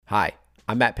Hi,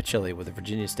 I'm Matt Pachilli with the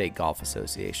Virginia State Golf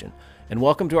Association, and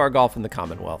welcome to our Golf in the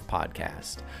Commonwealth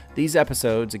podcast. These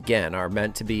episodes, again, are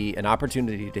meant to be an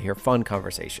opportunity to hear fun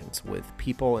conversations with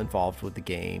people involved with the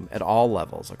game at all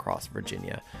levels across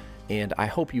Virginia, and I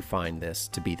hope you find this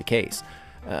to be the case.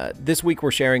 This week,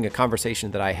 we're sharing a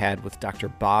conversation that I had with Dr.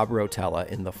 Bob Rotella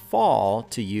in the fall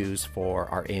to use for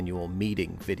our annual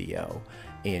meeting video.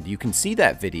 And you can see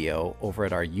that video over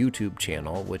at our YouTube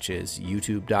channel, which is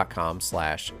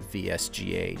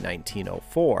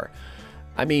youtube.com/VSGA1904.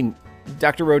 I mean,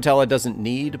 Dr. Rotella doesn't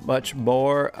need much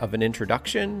more of an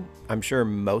introduction. I'm sure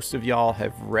most of y'all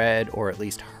have read or at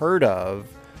least heard of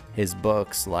his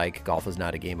books like Golf is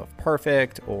Not a Game of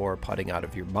Perfect or Putting Out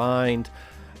of Your Mind.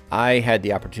 I had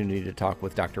the opportunity to talk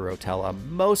with Dr. Rotella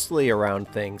mostly around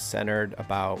things centered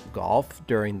about golf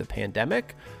during the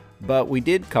pandemic, but we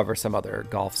did cover some other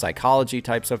golf psychology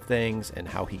types of things and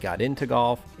how he got into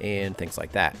golf and things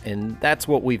like that. And that's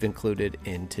what we've included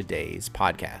in today's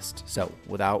podcast. So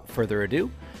without further ado,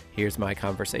 here's my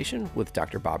conversation with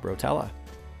Dr. Bob Rotella.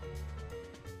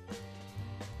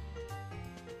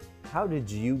 How did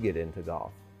you get into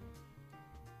golf?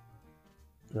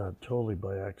 Totally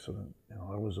by accident.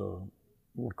 I was a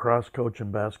lacrosse coach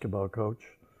and basketball coach.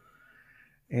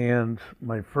 And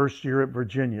my first year at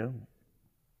Virginia,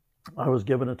 I was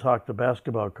given a talk to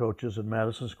basketball coaches in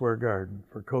Madison Square Garden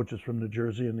for coaches from New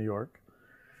Jersey and New York.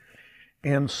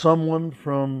 And someone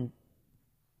from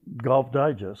Golf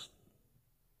Digest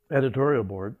editorial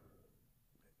board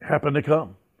happened to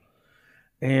come.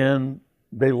 And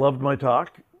they loved my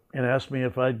talk and asked me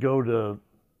if I'd go to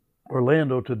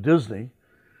Orlando to Disney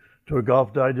to a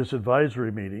Golf Digest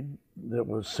advisory meeting that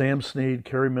was Sam Snead,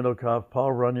 Kerry Middlecoff,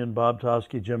 Paul Runyon, Bob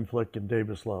Toski, Jim Flick, and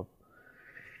Davis Love,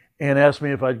 and asked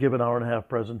me if I'd give an hour-and-a-half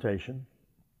presentation.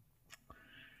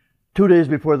 2 days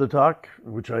before the talk,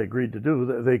 which I agreed to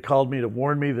do, they called me to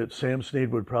warn me that Sam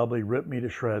Snead would probably rip me to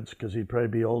shreds because he'd probably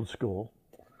be old school.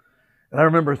 And I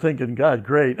remember thinking, God,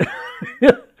 great,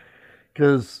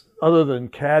 because other than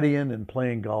caddying and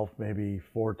playing golf maybe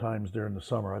 4 times during the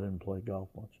summer, I didn't play golf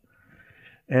much.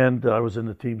 And I was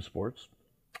into team sports.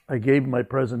 I gave my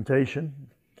presentation.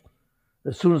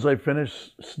 As soon as I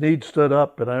finished, Snead stood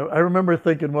up, and I remember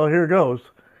thinking, well, here goes.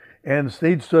 And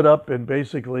Snead stood up and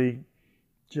basically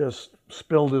just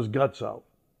spilled his guts out.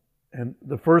 And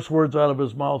the first words out of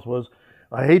his mouth was,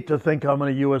 I hate to think how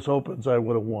many U.S. Opens I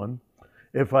would have won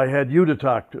if I had you to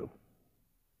talk to.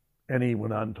 And he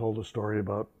went on and told a story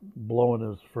about blowing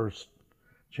his first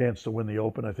chance to win the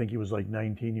Open. I think he was like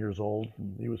 19 years old,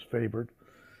 and he was favored.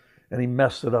 And he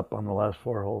messed it up on the last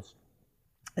 4 holes.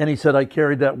 And he said, I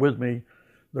carried that with me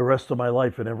the rest of my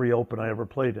life in every Open I ever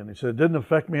played in. He said, it didn't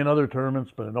affect me in other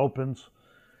tournaments, but in Opens,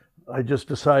 I just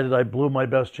decided I blew my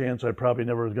best chance. I probably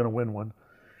never was going to win one.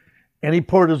 And he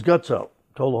poured his guts out,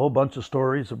 told a whole bunch of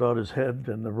stories about his head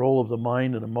and the role of the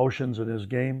mind and emotions in his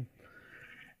game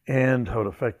and how it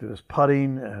affected his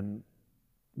putting. And,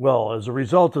 well, as a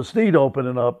result of Snead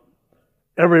opening up,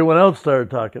 everyone else started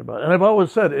talking about it. And I've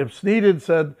always said, if Snead had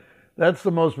said, that's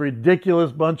the most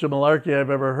ridiculous bunch of malarkey I've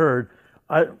ever heard,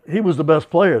 he was the best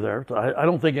player there. I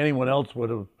don't think anyone else would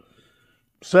have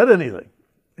said anything.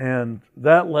 And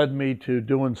that led me to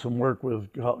doing some work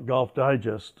with Golf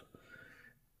Digest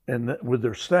and with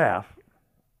their staff.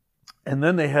 And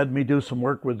then they had me do some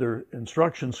work with their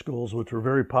instruction schools, which were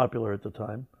very popular at the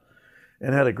time,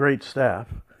 and had a great staff.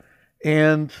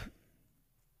 And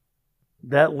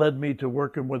that led me to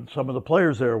working with some of the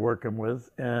players they were working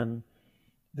with, and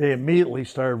they immediately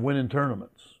started winning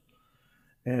tournaments.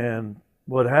 And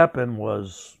what happened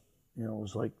was, it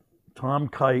was like Tom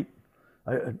Kite.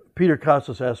 Peter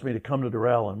Costas asked me to come to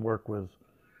Doral and work with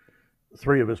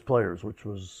 3 of his players, which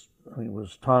was, it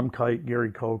was Tom Kite,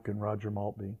 Gary Koch, and Roger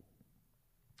Maltby.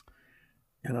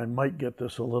 And I might get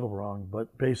this a little wrong,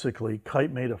 but basically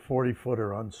Kite made a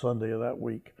 40-footer on Sunday of that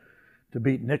week to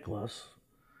beat Nicklaus,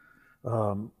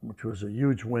 which was a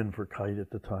huge win for Kite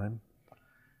at the time.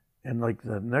 And like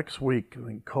the next week, I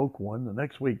think Koch won. The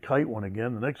next week, Kite won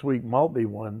again. The next week, Maltby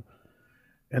won.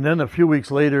 And then a few weeks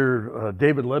later,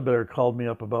 David Ledbetter called me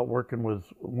up about working with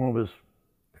one of his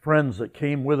friends that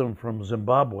came with him from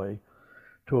Zimbabwe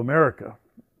to America.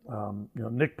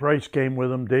 Nick Price came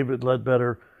with him, David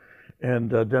Ledbetter, and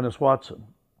Dennis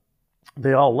Watson.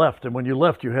 They all left. And when you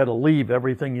left, you had to leave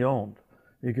everything you owned.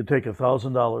 You could take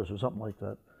 $1,000 or something like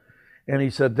that. And he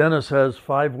said, Dennis has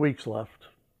 5 weeks left.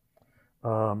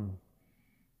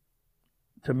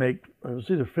 To make, it was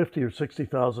either $50,000 or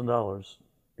 $60,000,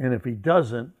 and if he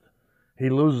doesn't, he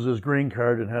loses his green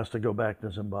card and has to go back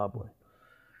to Zimbabwe.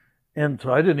 And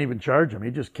so I didn't even charge him. He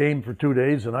just came for 2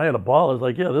 days, and I had a ball. I was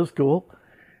like, yeah, this is cool.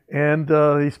 And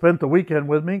he spent the weekend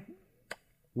with me,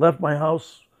 left my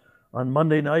house on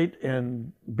Monday night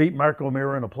and beat Mark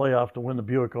O'Meara in a playoff to win the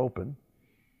Buick Open.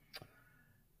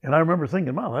 And I remember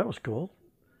thinking, wow, that was cool.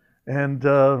 And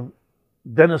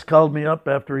Dennis called me up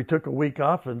after he took a week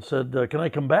off and said, can I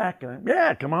come back? And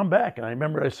yeah, come on back. And I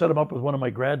remember I set him up with one of my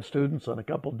grad students on a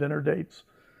couple dinner dates.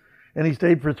 And he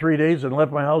stayed for 3 days and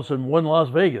left my house and won Las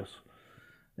Vegas.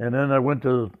 And then I went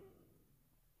to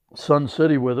Sun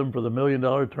City with him for the $1 million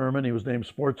tournament. He was named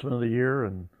Sportsman of the Year.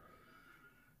 And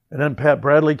then Pat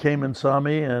Bradley came and saw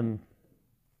me, and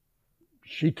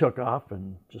she took off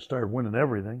and just started winning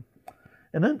everything.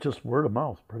 And then just word of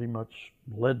mouth pretty much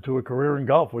led to a career in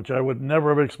golf, which I would never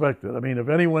have expected. I mean, if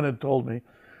anyone had told me,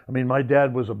 I mean, my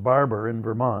dad was a barber in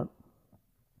Vermont.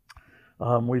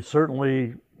 We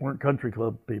certainly weren't country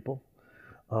club people.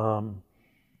 You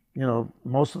know,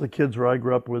 most of the kids where I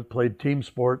grew up with played team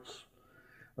sports.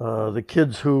 The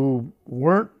kids who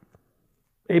weren't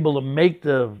able to make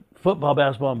the football,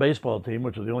 basketball, and baseball team,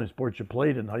 which was the only sports you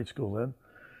played in high school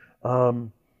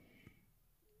then,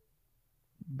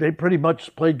 they pretty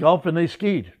much played golf and they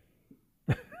skied.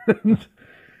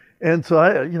 And so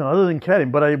I, you know, other than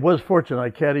caddying, but I was fortunate. I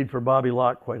caddied for Bobby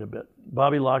Locke quite a bit.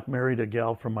 Bobby Locke married a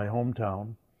gal from my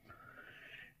hometown,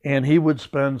 and he would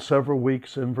spend several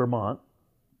weeks in Vermont.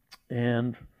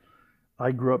 And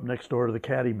I grew up next door to the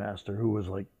caddy master, who was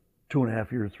like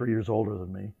 2.5 years, 3 years older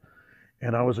than me.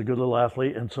 And I was a good little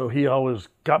athlete, and so he always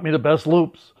got me the best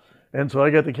loops. And so I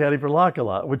got to caddy for Locke a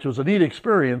lot, which was a neat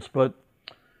experience, but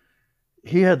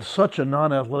he had such a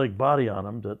non-athletic body on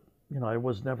him that, you know, I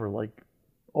was never like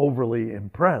overly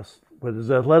impressed with his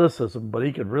athleticism, but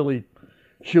he could really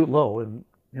shoot low, and,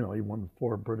 you know, he won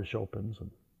 4 British Opens.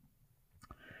 And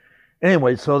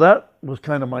anyway, so that was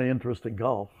kind of my interest in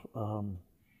golf. And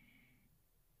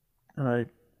I,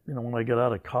 you know, when I got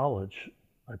out of college,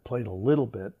 I played a little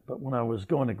bit, but when I was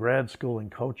going to grad school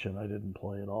and coaching, I didn't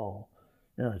play at all.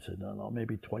 And I said, no,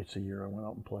 maybe twice a year I went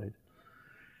out and played.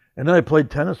 And then I played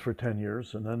tennis for 10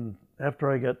 years. And then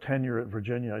after I got tenure at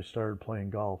Virginia, I started playing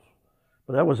golf.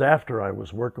 But that was after I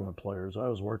was working with players. I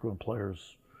was working with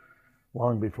players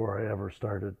long before I ever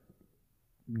started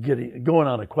going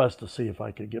on a quest to see if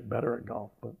I could get better at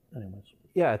golf. But anyways.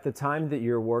 Yeah, at the time that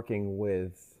you're working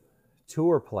with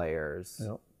tour players,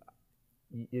 Yep.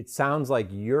 It sounds like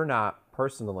you're not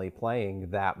personally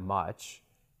playing that much.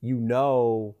 You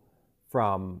know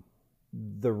from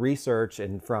the research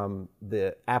and from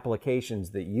the applications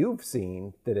that you've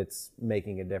seen that it's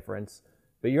making a difference,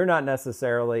 but you're not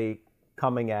necessarily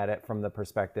coming at it from the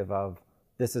perspective of,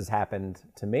 this has happened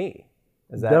to me.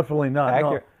 Is that definitely not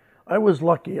accurate? No, I was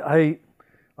lucky. I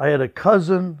had a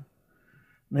cousin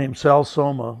named Sal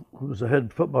Soma, who was the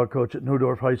head football coach at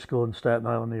Neudorf High School in Staten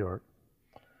Island, New York.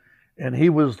 And he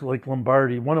was like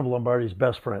Lombardi, one of Lombardi's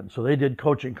best friends. So they did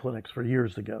coaching clinics for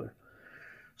years together.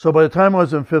 So by the time I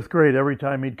was in 5th grade, every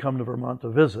time he'd come to Vermont to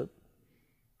visit,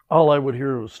 all I would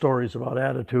hear was stories about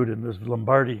attitude and this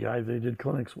Lombardi guy they did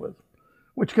clinics with,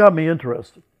 which got me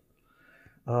interested.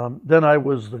 Then I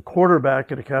was the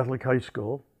quarterback at a Catholic high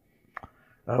school.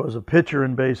 I was a pitcher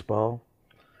in baseball.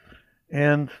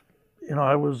 And, you know,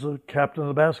 I was a captain of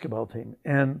the basketball team.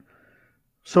 And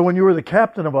so when you were the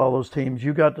captain of all those teams,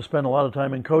 you got to spend a lot of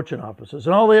time in coaching offices.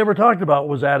 And all they ever talked about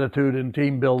was attitude and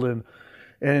team building.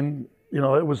 And, you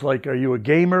know, it was like, are you a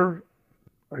gamer?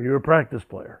 Are you a practice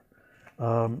player?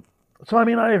 So, I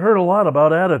mean, I heard a lot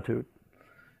about attitude.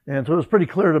 And so it was pretty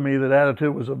clear to me that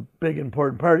attitude was a big,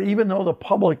 important part, even though the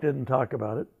public didn't talk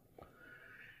about it.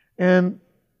 And,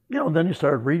 you know, then you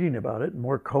started reading about it, and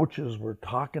more coaches were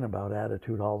talking about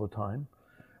attitude all the time.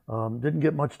 Didn't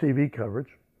get much TV coverage.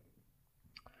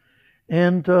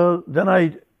 And then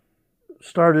I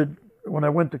started, when I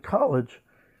went to college,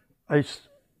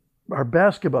 our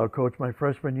basketball coach my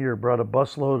freshman year brought a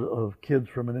busload of kids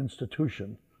from an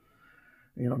institution.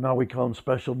 You know, now we call them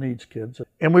special needs kids.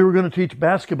 And we were going to teach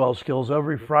basketball skills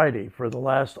every Friday for the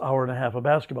last hour and a half of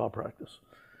basketball practice.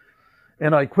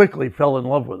 And I quickly fell in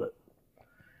love with it.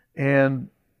 And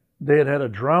they had had a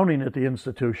drowning at the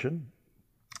institution,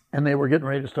 and they were getting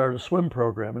ready to start a swim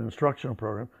program, an instructional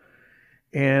program.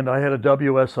 And I had a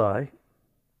WSI,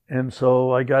 and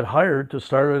so I got hired to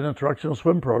start an instructional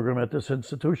swim program at this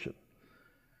institution.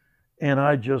 And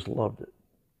I just loved it.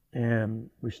 And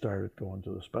we started going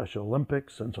to the Special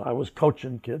Olympics, and so I was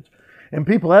coaching kids. And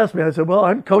people asked me, I said, well,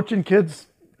 I'm coaching kids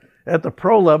at the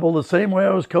pro level the same way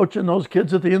I was coaching those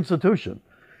kids at the institution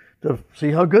to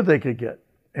see how good they could get.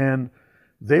 And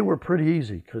they were pretty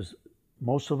easy because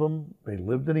most of them, they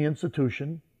lived in the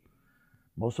institution.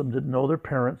 Most of them didn't know their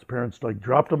parents. Parents like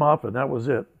dropped them off and that was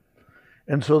it.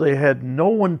 And so they had no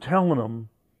one telling them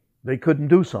they couldn't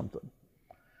do something.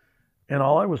 And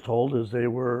all I was told is they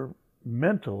were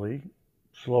mentally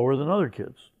slower than other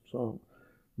kids. So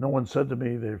no one said to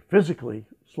me they're physically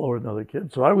slower than other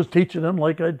kids. So I was teaching them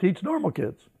like I'd teach normal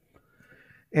kids.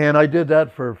 And I did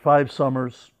that for 5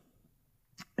 summers.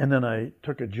 And then I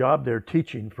took a job there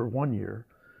teaching for 1 year.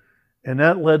 And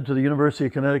that led to the University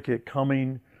of Connecticut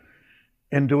coming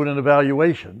and doing an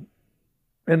evaluation.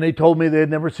 And they told me they had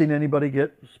never seen anybody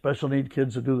get special need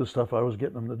kids to do the stuff I was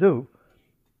getting them to do.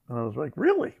 And I was like,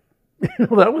 really?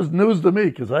 That was news to me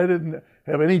because I didn't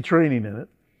have any training in it.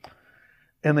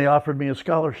 And they offered me a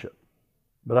scholarship.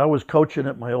 But I was coaching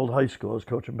at my old high school. I was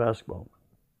coaching basketball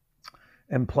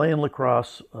and playing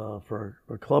lacrosse for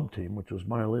a club team, which was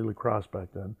minor league lacrosse back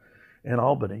then, in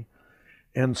Albany.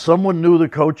 And someone knew the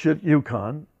coach at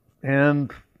UConn,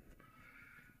 and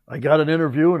I got an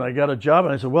interview and I got a job.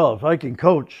 And I said, well, if I can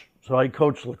coach, so I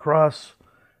coached lacrosse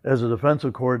as a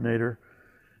defensive coordinator.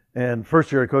 And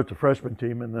first year I coached the freshman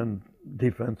team and then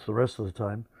defense the rest of the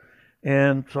time.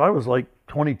 And so I was like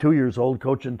 22 years old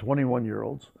coaching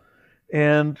 21-year-olds.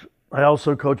 And I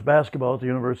also coached basketball at the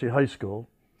University High School.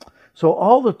 So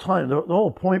all the time, the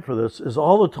whole point for this is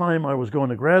all the time I was going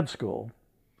to grad school,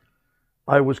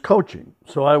 I was coaching.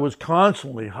 So I was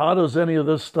constantly, how does any of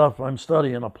this stuff I'm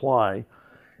studying apply?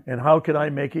 And how can I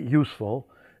make it useful?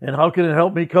 And how can it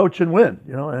help me coach and win?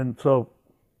 You know, and so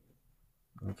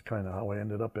that's kind of how I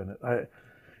ended up in it.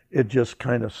 It just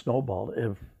kind of snowballed.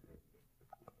 If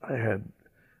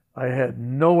I had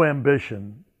no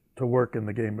ambition to work in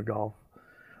the game of golf.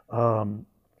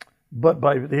 But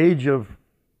by the age of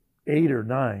 8 or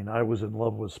 9, I was in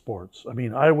love with sports. I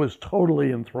mean, I was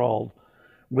totally enthralled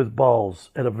with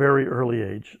balls at a very early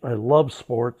age. I love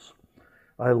sports.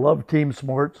 I love team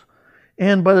sports.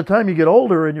 And by the time you get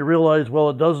older and you realize, well,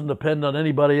 it doesn't depend on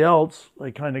anybody else,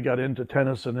 I kind of got into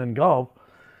tennis and then golf.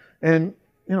 And,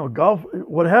 you know, golf,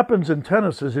 what happens in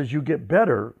tennis is as you get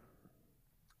better,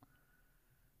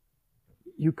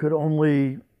 you could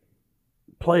only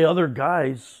play other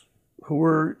guys who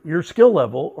were your skill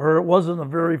level, or it wasn't a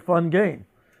very fun game.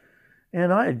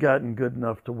 And I had gotten good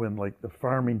enough to win like the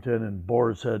Farmington and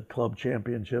Boar's Head club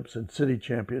championships and city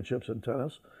championships in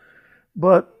tennis.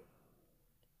 But,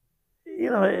 you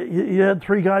know, you had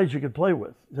 3 guys you could play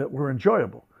with that were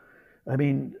enjoyable. I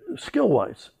mean,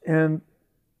 skill-wise. And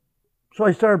so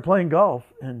I started playing golf,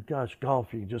 and gosh,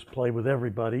 golf, you can just play with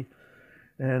everybody.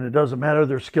 And it doesn't matter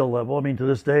their skill level. I mean, to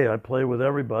this day, I play with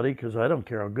everybody because I don't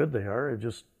care how good they are.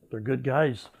 They're good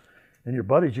guys. And your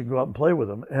buddies, you can go out and play with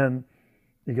them. And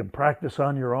you can practice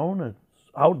on your own. It's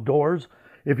outdoors.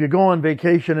 If you go on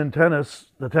vacation in tennis,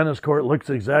 the tennis court looks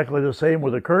exactly the same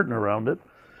with a curtain around it.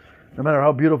 No matter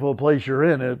how beautiful a place you're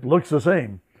in, it looks the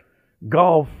same.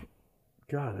 Golf,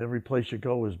 God, every place you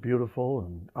go is beautiful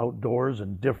and outdoors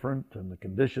and different, and the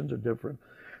conditions are different.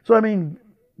 So, I mean,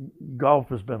 golf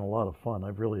has been a lot of fun.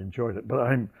 I've really enjoyed it.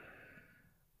 But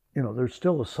there's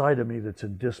still a side of me that's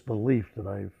in disbelief that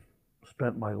I've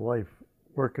spent my life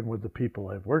working with the people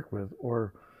I've worked with,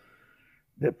 or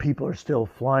that people are still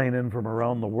flying in from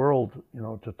around the world,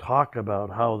 to talk about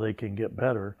how they can get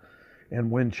better and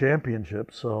win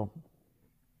championships. So,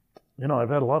 I've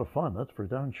had a lot of fun. That's for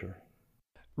darn sure.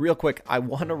 Real quick, I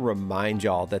want to remind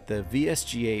y'all that the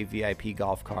VSGA VIP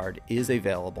golf card is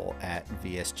available at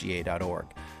vsga.org.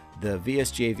 The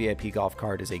VSGA VIP golf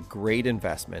card is a great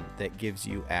investment that gives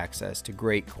you access to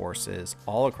great courses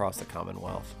all across the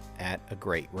Commonwealth at a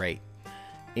great rate.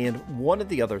 And one of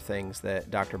the other things that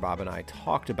Dr. Bob and I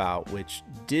talked about, which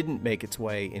didn't make its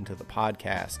way into the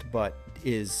podcast, but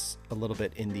is a little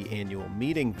bit in the annual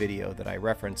meeting video that I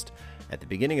referenced at the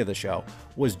beginning of the show,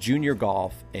 was junior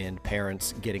golf and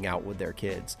parents getting out with their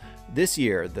kids. This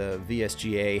year, the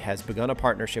VSGA has begun a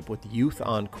partnership with Youth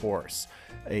on Course.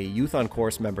 A Youth on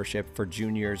Course membership for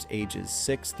juniors ages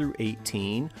 6 through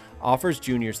 18 offers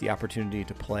juniors the opportunity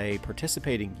to play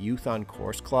participating Youth on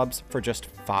Course clubs for just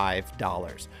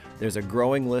 $5. There's a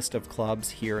growing list of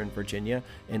clubs here in Virginia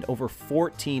and over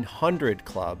 1,400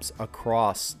 clubs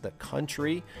across the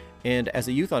country. And as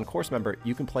a Youth on Course member,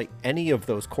 you can play any of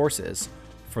those courses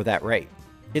for that rate.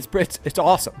 It's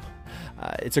awesome.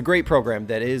 It's a great program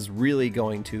that is really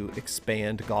going to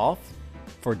expand golf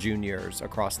for juniors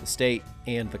across the state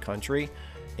and the country.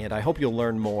 And I hope you'll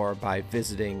learn more by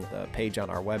visiting the page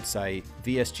on our website,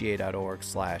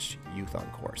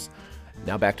 vsga.org/youthoncourse.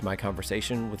 Now back to my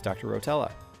conversation with Dr.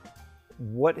 Rotella.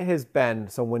 What has been,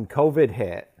 so when COVID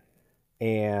hit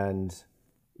and,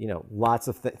 lots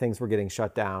of things were getting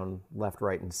shut down left,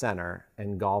 right, and center,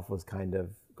 and golf is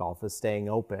staying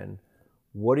open.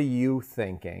 What are you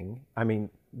thinking? I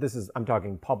mean, I'm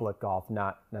talking public golf,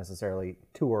 not necessarily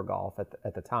tour golf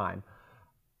at the time.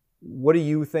 What are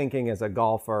you thinking as a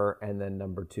golfer? And then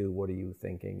number two, what are you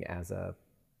thinking as a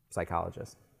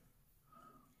psychologist?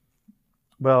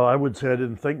 Well, I would say I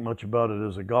didn't think much about it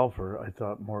as a golfer. I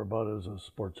thought more about it as a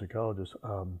sports psychologist.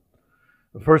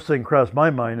 The first thing crossed my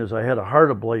mind is I had a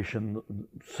heart ablation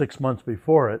 6 months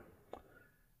before it,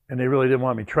 and they really didn't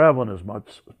want me traveling as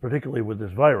much, particularly with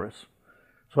this virus.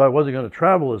 So I wasn't going to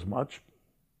travel as much.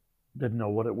 Didn't know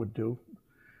what it would do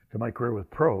to my career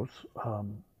with pros.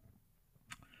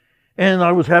 And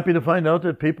I was happy to find out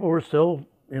that people were still,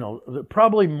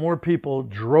 probably more people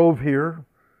drove here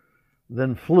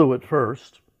than flew at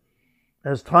first.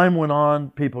 As time went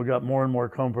on, people got more and more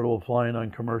comfortable flying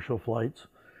on commercial flights.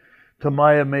 To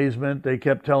my amazement, they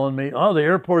kept telling me, oh, the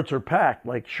airports are packed,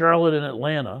 like Charlotte and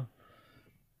Atlanta.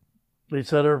 They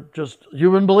said,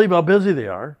 you wouldn't believe how busy they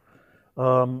are.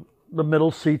 The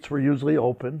middle seats were usually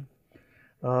open.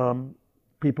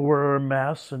 People were en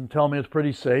masse and tell me it's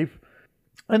pretty safe.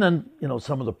 And then,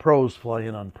 some of the pros fly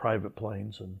in on private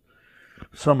planes, and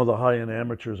some of the high-end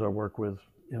amateurs I work with,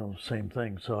 same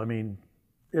thing. So,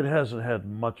 it hasn't had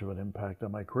much of an impact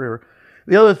on my career.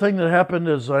 The other thing that happened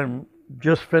is I'm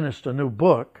just finished a new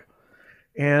book,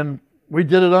 and we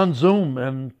did it on Zoom,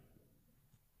 and,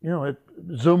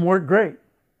 Zoom worked great.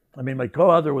 My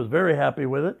co-author was very happy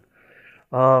with it.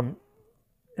 And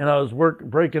I was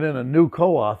breaking in a new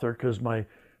co-author because my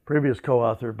previous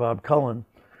co-author, Bob Cullen,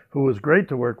 who was great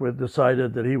to work with,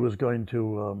 decided that he was going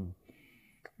to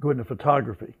go into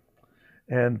photography.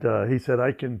 And he said,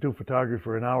 I can do photography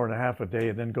for an hour and a half a day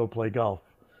and then go play golf.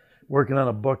 Working on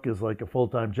a book is like a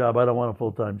full-time job. I don't want a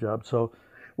full-time job. So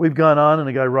we've gone on, and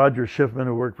the guy Roger Schiffman,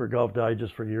 who worked for Golf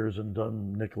Digest for years and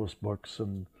done Nicklaus books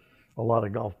and a lot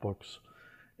of golf books.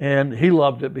 And he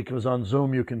loved it because on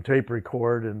Zoom you can tape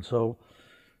record. And so,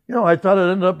 I thought it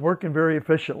ended up working very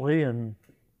efficiently, and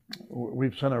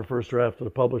we've sent our first draft to the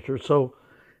publisher. So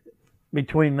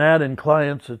between that and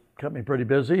clients, it kept me pretty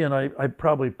busy, and I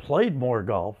probably played more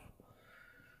golf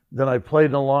than I played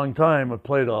in a long time. I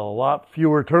played a lot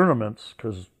fewer tournaments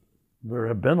because there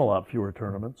have been a lot fewer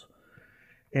tournaments.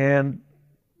 And,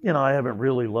 I haven't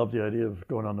really loved the idea of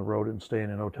going on the road and staying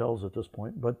in hotels at this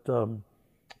point. But,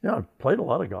 I've played a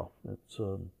lot of golf.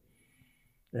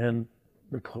 And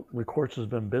the course has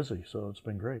been busy, so it's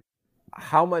been great.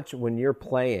 How much, when you're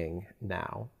playing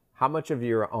now, how much of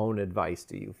your own advice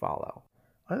do you follow?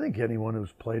 I think anyone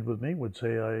who's played with me would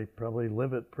say I probably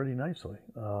live it pretty nicely.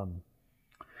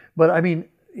 But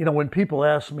when people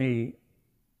ask me,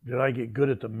 did I get good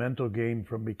at the mental game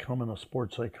from becoming a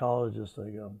sports psychologist, I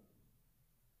go,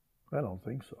 I don't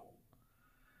think so.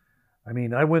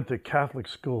 I went to Catholic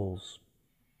schools,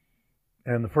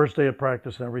 and the first day of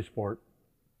practice in every sport,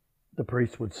 the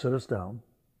priest would sit us down.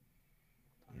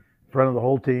 In front of the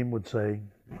whole team would say,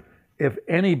 if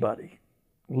anybody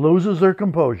loses their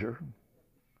composure,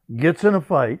 gets in a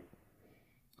fight,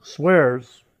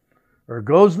 swears, or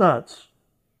goes nuts,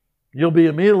 you'll be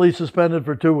immediately suspended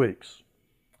for 2 weeks.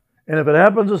 And if it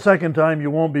happens a second time,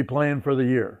 you won't be playing for the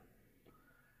year.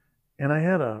 And I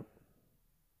had a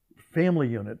family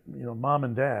unit, mom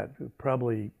and dad, who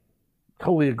probably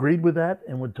totally agreed with that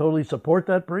and would totally support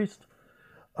that priest.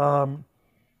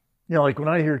 Like when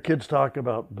I hear kids talk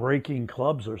about breaking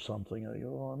clubs or something, I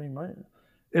go,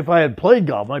 if I had played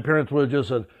golf, my parents would have just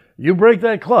said, you break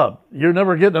that club, you're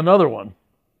never getting another one,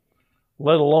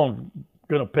 let alone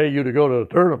going to pay you to go to a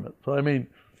tournament. So,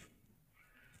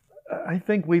 I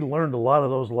think we learned a lot of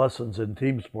those lessons in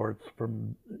team sports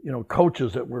from,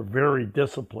 coaches that were very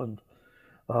disciplined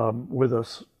with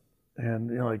us.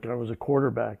 And, like I was a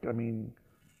quarterback. You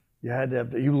had to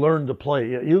have, you learned to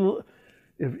play.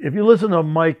 If you listen to a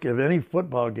mic of any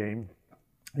football game,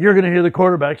 you're going to hear the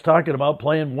quarterbacks talking about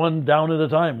playing one down at a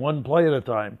time, one play at a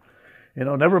time.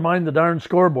 Never mind the darn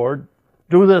scoreboard.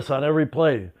 Do this on every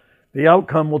play. The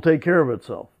outcome will take care of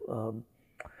itself.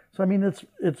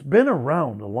 It's been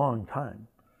around a long time.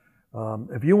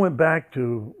 If you went back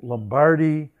to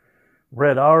Lombardi,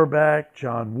 Red Auerbach,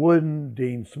 John Wooden,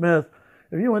 Dean Smith,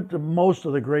 if you went to most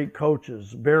of the great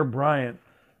coaches, Bear Bryant,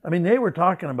 they were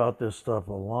talking about this stuff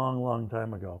a long, long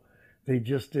time ago. They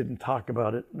just didn't talk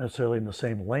about it necessarily in the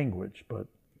same language, but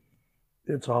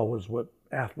it's always what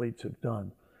athletes have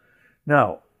done.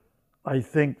 Now, I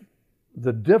think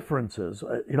the difference is,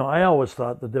 I always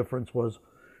thought the difference was,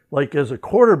 like as a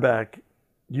quarterback,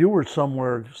 you were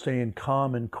somewhere staying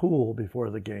calm and cool before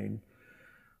the game.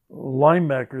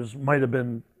 Linebackers might have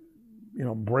been,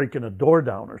 breaking a door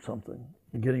down or something,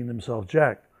 getting themselves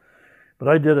jacked. But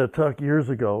I did a tuck years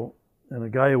ago, and a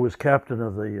guy who was captain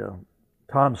of the,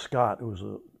 Tom Scott, who was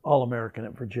an All-American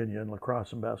at Virginia in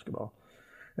lacrosse and basketball,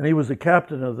 and he was the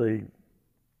captain of the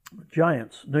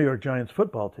New York Giants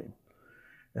football team.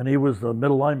 And he was the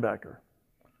middle linebacker.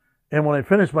 And when I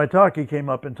finished my talk, he came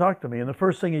up and talked to me. And the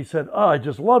first thing he said, "Oh, I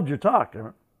just loved your talk." I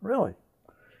went, "Really?"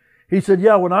 He said,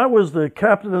 "Yeah, when I was the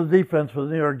captain of the defense for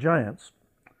the New York Giants,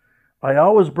 I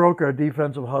always broke our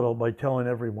defensive huddle by telling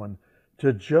everyone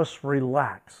to just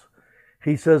relax."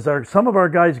 He says, some of our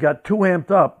guys got too amped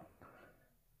up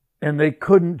and they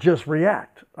couldn't just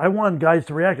react. I wanted guys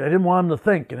to react. I didn't want them to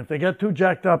think. And if they got too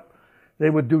jacked up,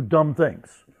 they would do dumb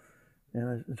things.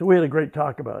 And so we had a great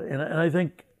talk about it. And I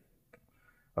think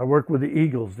I worked with the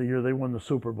Eagles the year they won the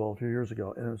Super Bowl a few years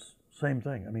ago. And it's the same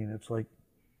thing. I mean, it's like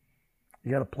you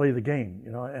got to play the game,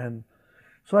 you know. And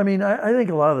so, I mean, I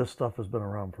think a lot of this stuff has been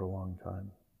around for a long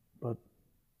time. But,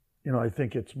 you know, I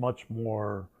think it's much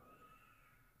more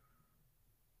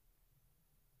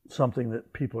something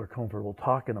that people are comfortable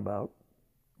talking about.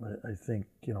 I think,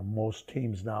 you know, most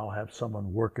teams now have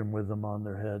someone working with them on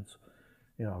their heads.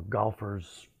 You know,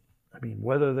 golfers, I mean,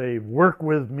 whether they work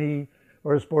with me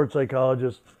or a sports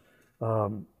psychologist,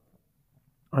 I'm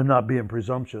not being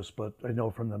presumptuous, but I know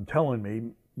from them telling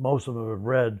me, most of them have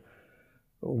read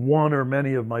one or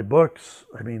many of my books.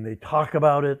 I mean, they talk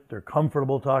about it. They're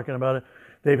comfortable talking about it.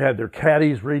 They've had their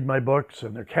caddies read my books,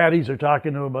 and their caddies are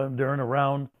talking to them about them during a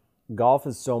round. Golf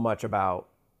is so much about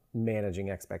managing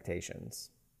expectations,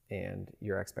 and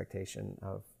your expectation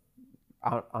of,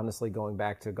 honestly, going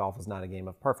back to golf is not a game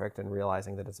of perfect, and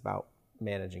realizing that it's about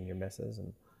managing your misses.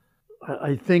 And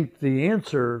I think the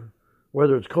answer,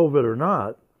 whether it's COVID or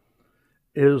not,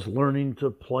 is learning to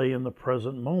play in the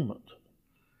present moment.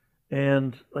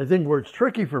 And I think where it's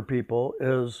tricky for people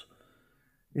is,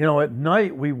 you know, at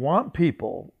night we want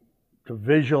people to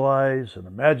visualize and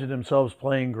imagine themselves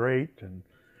playing great and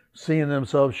seeing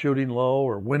themselves shooting low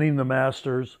or winning the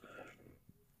Masters.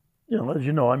 You know, as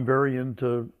you know, I'm very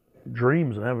into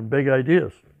dreams and having big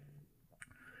ideas.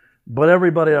 But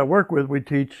everybody I work with, we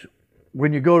teach,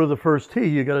 when you go to the first tee,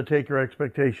 you got to take your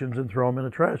expectations and throw them in a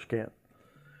trash can.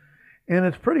 And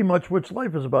it's pretty much what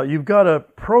life is about. You've got to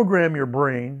program your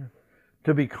brain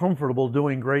to be comfortable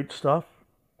doing great stuff.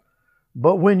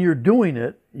 But when you're doing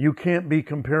it, you can't be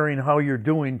comparing how you're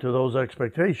doing to those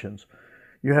expectations.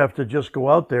 You have to just go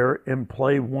out there and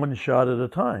play one shot at a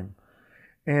time.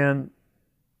 And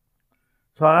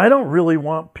so I don't really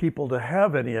want people to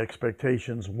have any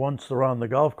expectations once they're on the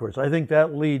golf course. I think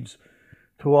that leads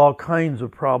to all kinds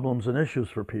of problems and issues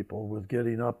for people with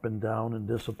getting up and down and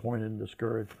disappointed and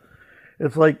discouraged.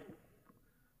 It's like,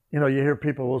 you know, you hear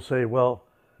people will say, "Well,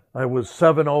 I was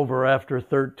 7 over after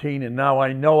 13 and now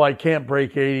I know I can't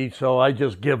break 80, so I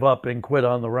just give up and quit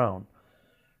on the round."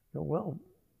 Well,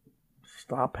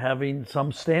 stop having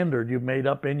some standard you've made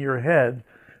up in your head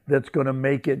that's going to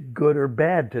make it good or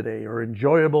bad today, or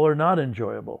enjoyable or not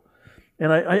enjoyable.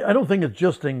 And I don't think it's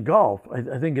just in golf.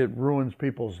 I think it ruins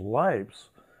people's lives.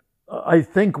 I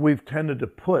think we've tended to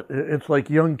put, it's like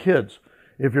young kids.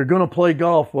 If you're going to play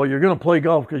golf, well, you're going to play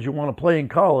golf because you want to play in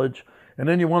college, and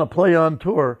then you want to play on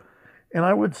tour. And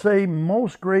I would say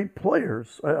most great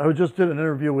players, I just did an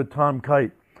interview with Tom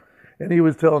Kite, and he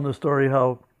was telling the story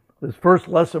how his first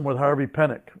lesson with Harvey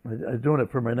Penick, I'm doing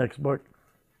it for my next book.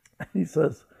 He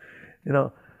says, you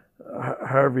know,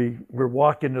 "Harvey, we're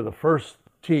walking to the first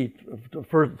tee,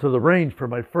 to the range for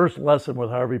my first lesson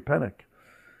with Harvey Penick."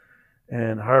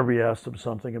 And Harvey asked him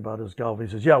something about his golf. He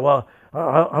says, "Yeah, well,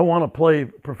 I want to play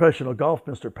professional golf,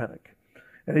 Mr. Penick."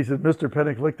 And he said, Mr.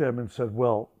 Penick looked at him and said,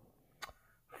 "Well,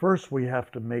 first we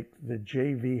have to make the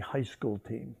JV high school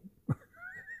team."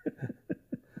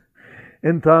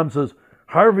 And Tom says,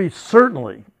 Harvey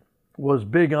certainly was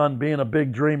big on being a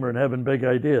big dreamer and having big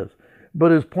ideas.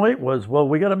 But his point was, well,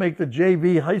 we got to make the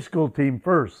JV high school team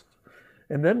first.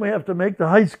 And then we have to make the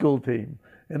high school team.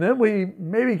 And then we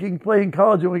maybe can play in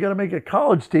college, and we got to make a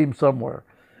college team somewhere.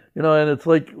 You know, and it's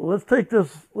like, let's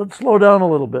slow down a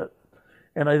little bit.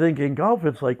 And I think in golf,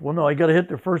 it's like, well, no, I got to hit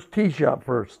the first tee shot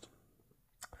first.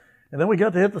 And then we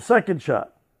got to hit the second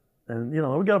shot. And, you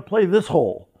know, we got to play this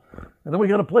hole. And then we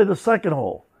got to play the second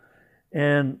hole.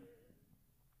 And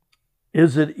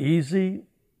is it easy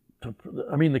to,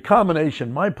 I mean, the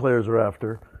combination my players are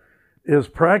after is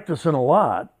practicing a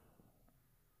lot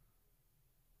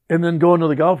and then going to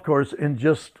the golf course and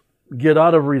just get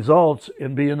out of results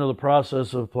and be into the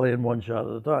process of playing one shot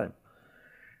at a time.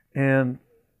 And,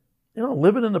 you know,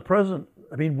 living in the present,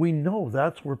 I mean, we know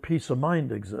that's where peace of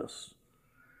mind exists.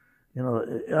 You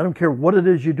know, I don't care what it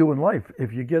is you do in life.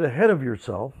 If you get ahead of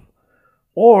yourself,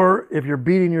 or if you're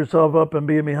beating yourself up and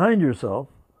being behind yourself,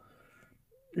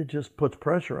 it just puts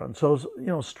pressure on. So, you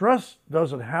know, stress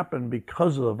doesn't happen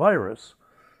because of the virus.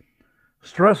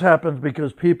 Stress happens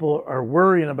because people are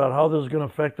worrying about how this is going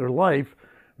to affect their life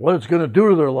what it's going to do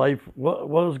to their life,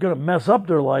 what is going to mess up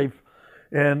their life.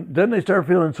 And then they start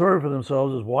feeling sorry for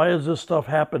themselves as, why has this stuff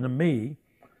happened to me?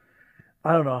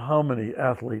 I don't know how many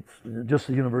athletes, just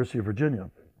the University of Virginia,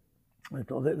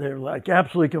 they're like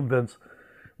absolutely convinced,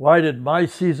 why did my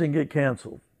season get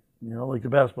canceled? You know, like the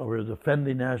basketball, we're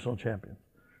defending national champion.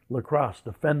 Lacrosse,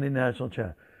 defending national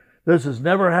champion. This has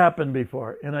never happened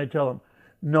before. And I tell them,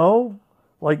 no,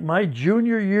 like my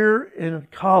junior year in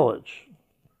college,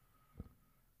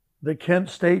 the Kent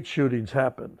State shootings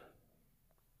happened.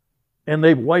 And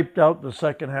they wiped out the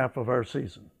second half of our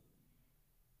season.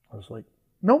 I was like,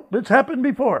 nope, it's happened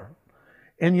before.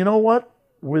 And you know what?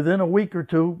 Within a week or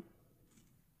two,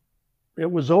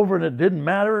 it was over and it didn't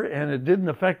matter and it didn't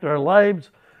affect our lives,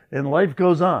 and life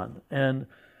goes on. And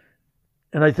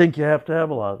I think you have to have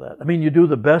a lot of that. I mean, you do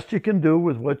the best you can do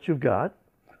with what you've got.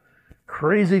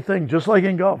 Crazy things, just like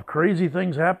in golf, crazy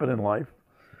things happen in life.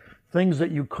 Things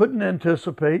that you couldn't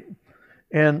anticipate.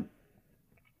 And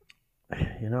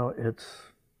you know, it's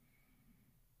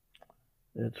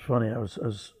funny. I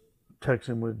was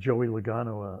texting with Joey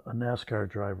Logano, a NASCAR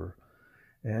driver,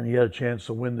 and he had a chance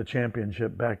to win the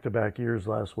championship back-to-back years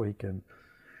last week. And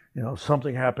you know,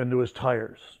 something happened to his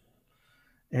tires,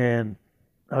 and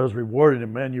I was rewarding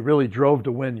him. Man, you really drove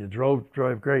to win. You drove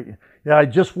great. Yeah, I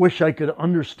just wish I could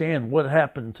understand what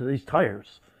happened to these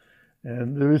tires.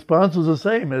 And the response was the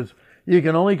same: as you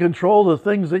can only control the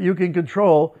things that you can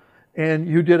control. And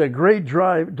you did a great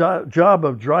job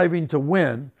of driving to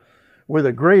win with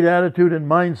a great attitude and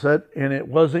mindset, and it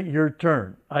wasn't your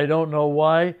turn. I don't know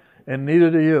why, and neither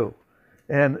do you.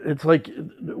 And it's like,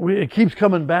 it keeps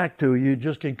coming back to, you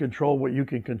just can control what you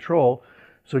can control.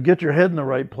 So get your head in the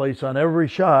right place on every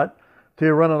shot till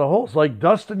you run out of holes. Like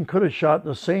Dustin could have shot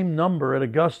the same number at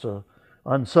Augusta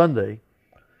on Sunday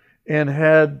and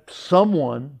had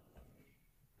someone,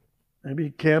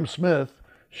 maybe Cam Smith,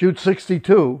 shoot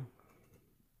 62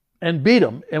 and beat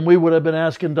him, and we would have been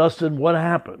asking Dustin, what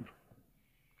happened?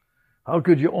 How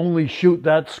could you only shoot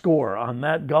that score on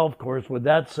that golf course with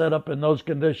that setup in those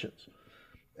conditions?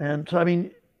 And so, I mean,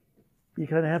 you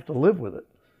kind of have to live with it.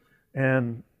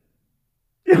 And,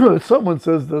 you know, if someone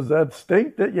says, does that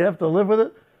stink that you have to live with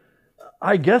it?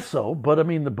 I guess so, but I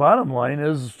mean, the bottom line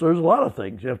is there's a lot of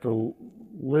things. You have to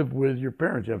live with your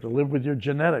parents. You have to live with your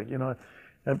genetic, you know,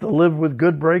 you have to live with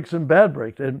good breaks and bad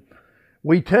breaks. And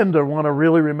we tend to want to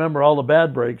really remember all the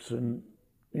bad breaks and,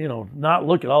 you know, not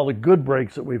look at all the good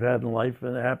breaks that we've had in life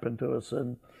and happened to us.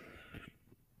 And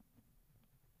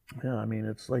yeah, I mean,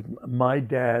 it's like my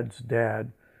dad's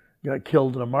dad got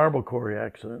killed in a marble quarry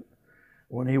accident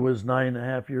when he was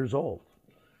 9.5 years old.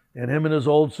 And him and his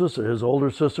older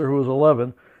sister, who was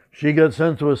 11, she got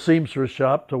sent to a seamstress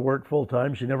shop to work full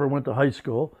time. She never went to high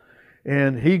school.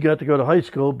 And he got to go to high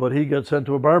school, but he got sent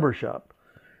to a barber shop.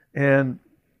 And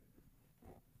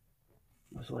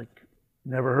it was like,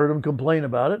 never heard him complain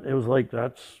about it. It was like,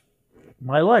 that's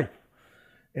my life.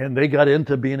 And they got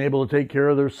into being able to take care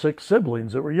of their 6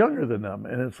 siblings that were younger than them.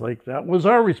 And it's like, that was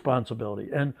our responsibility.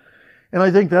 And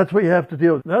I think that's what you have to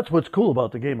deal with. That's what's cool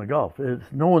about the game of golf.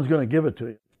 No one's going to give it to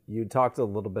you. You talked a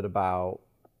little bit about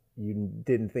you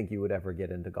didn't think you would ever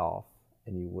get into golf,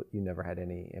 and you never had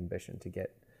any ambition to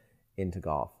get into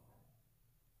golf.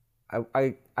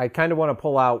 I kind of want to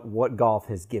pull out what golf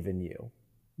has given you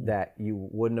that you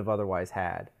wouldn't have otherwise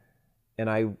had. And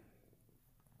I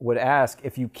would ask,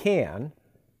 if you can,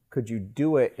 could you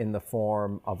do it in the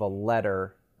form of a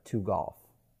letter to golf?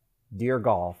 Dear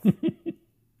Golf,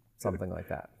 something like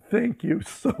that. Thank you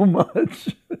so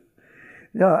much.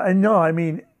 Yeah, I know. I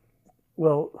mean,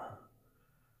 well,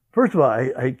 first of all,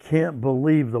 I can't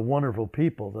believe the wonderful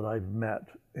people that I've met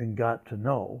and got to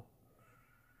know.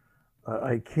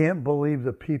 I can't believe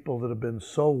the people that have been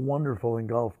so wonderful in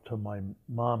golf to my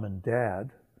mom and dad.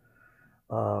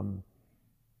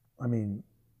 I mean,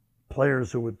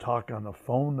 players who would talk on the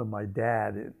phone to my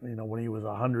dad, you know, when he was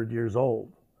 100 years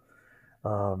old.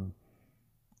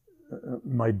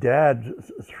 My dad,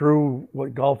 through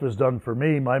what golf has done for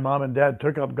me, my mom and dad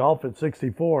took up golf at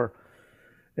 64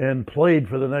 and played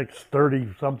for the next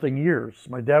 30-something years.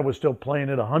 My dad was still playing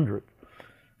at 100.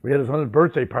 We had his 100th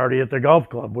birthday party at the golf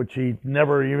club, which he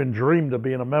never even dreamed of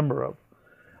being a member of.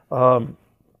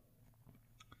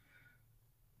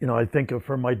 You know, I think of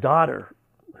for my daughter,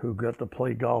 who got to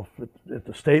play golf at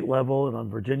the state level and on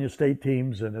Virginia State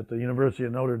teams and at the University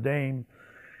of Notre Dame,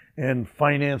 and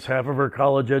finance half of her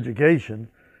college education.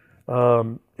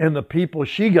 And the people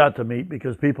she got to meet,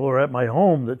 because people are at my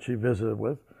home that she visited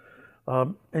with.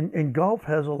 And golf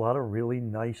has a lot of really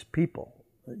nice people.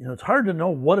 You know, it's hard to know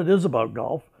what it is about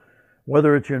golf,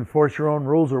 whether it's you enforce your own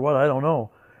rules or what, I don't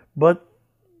know. But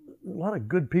lot of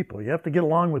good people. You have to get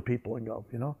along with people in golf,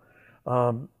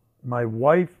 My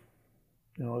wife,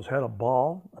 has had a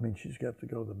ball. I mean, she's got to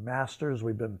go to the Masters.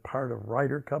 We've been part of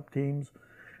Ryder Cup teams,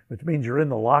 which means you're in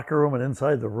the locker room and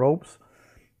inside the ropes.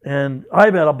 And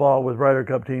I've had a ball with Ryder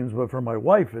Cup teams, but for my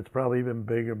wife, it's probably even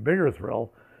bigger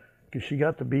thrill because she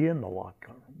got to be in the locker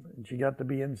room and she got to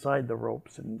be inside the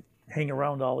ropes and hang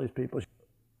around all these people.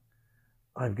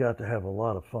 I've got to have a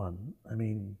lot of fun. I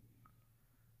mean,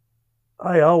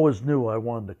 I always knew I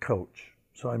wanted to coach.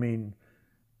 So, I mean,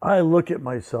 I look at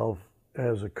myself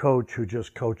as a coach who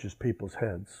just coaches people's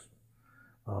heads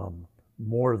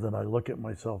more than I look at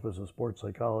myself as a sports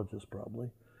psychologist, probably.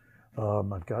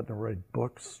 I've gotten to write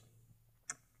books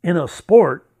in a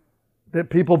sport that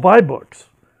people buy books.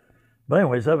 But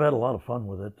anyways, I've had a lot of fun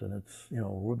with it, and it's,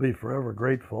 we'll be forever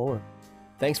grateful.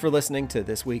 Thanks for listening to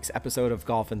this week's episode of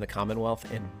Golf in the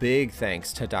Commonwealth, and big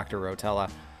thanks to Dr. Rotella.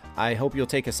 I hope you'll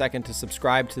take a second to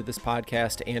subscribe to this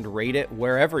podcast and rate it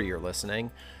wherever you're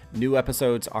listening. New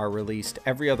episodes are released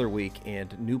every other week,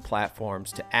 and new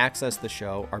platforms to access the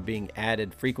show are being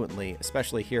added frequently,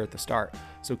 especially here at the start.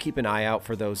 So keep an eye out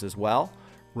for those as well.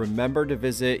 Remember to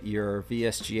visit your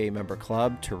VSGA member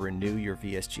club to renew your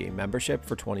VSGA membership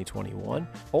for 2021,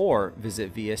 or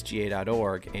visit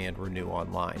vsga.org and renew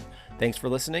online. Thanks for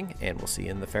listening, and we'll see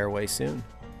you in the fairway soon.